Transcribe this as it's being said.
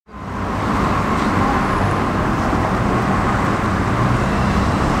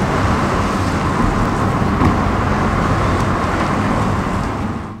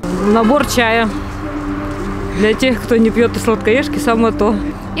Набор чая. Для тех, кто не пьет и сладкоежки, самое то.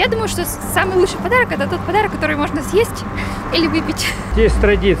 Я думаю, что самый лучший подарок – это тот подарок, который можно съесть или выпить. Есть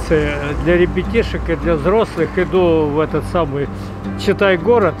традиция для ребятишек и для взрослых. Иду в этот самый «Читай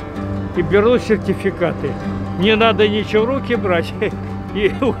город» и беру сертификаты. Не надо ничего в руки брать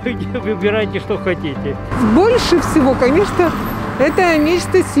и выбирайте, что хотите. Больше всего, конечно, это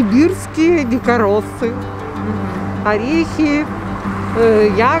нечто сибирские дикороссы, орехи,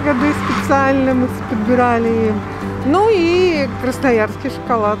 ягоды специально мы подбирали. Ну и красноярский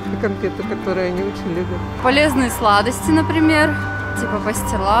шоколад и конфеты, которые они очень любят. Полезные сладости, например, типа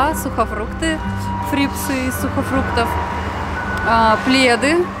пастила, сухофрукты, фрипсы из сухофруктов,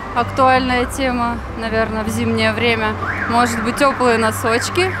 пледы, актуальная тема, наверное, в зимнее время. Может быть, теплые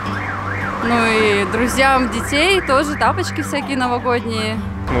носочки. Ну и друзьям детей тоже тапочки всякие новогодние.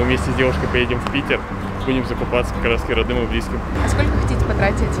 Мы вместе с девушкой поедем в Питер, будем закупаться как раз родным и близким. А сколько хотите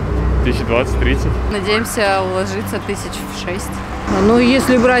потратить? 1020-30. Надеемся уложиться 6 тысяч. Ну,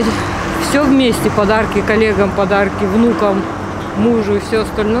 если брать все вместе, подарки коллегам, подарки внукам, мужу и все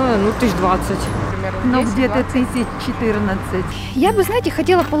остальное, ну, 1020. Ну, где-то 1014. Я бы, знаете,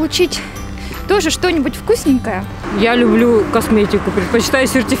 хотела получить тоже что-нибудь вкусненькое. Я люблю косметику, предпочитаю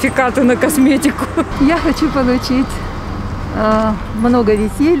сертификаты на косметику. Я хочу получить много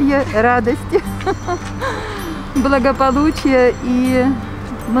веселья, радости, благополучия и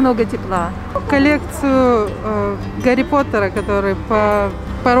много тепла. Коллекцию Гарри Поттера, который по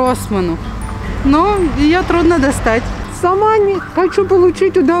Росману. Но ее трудно достать. Сама не хочу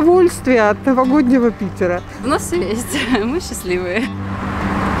получить удовольствие от новогоднего Питера. У нас все есть, мы счастливые.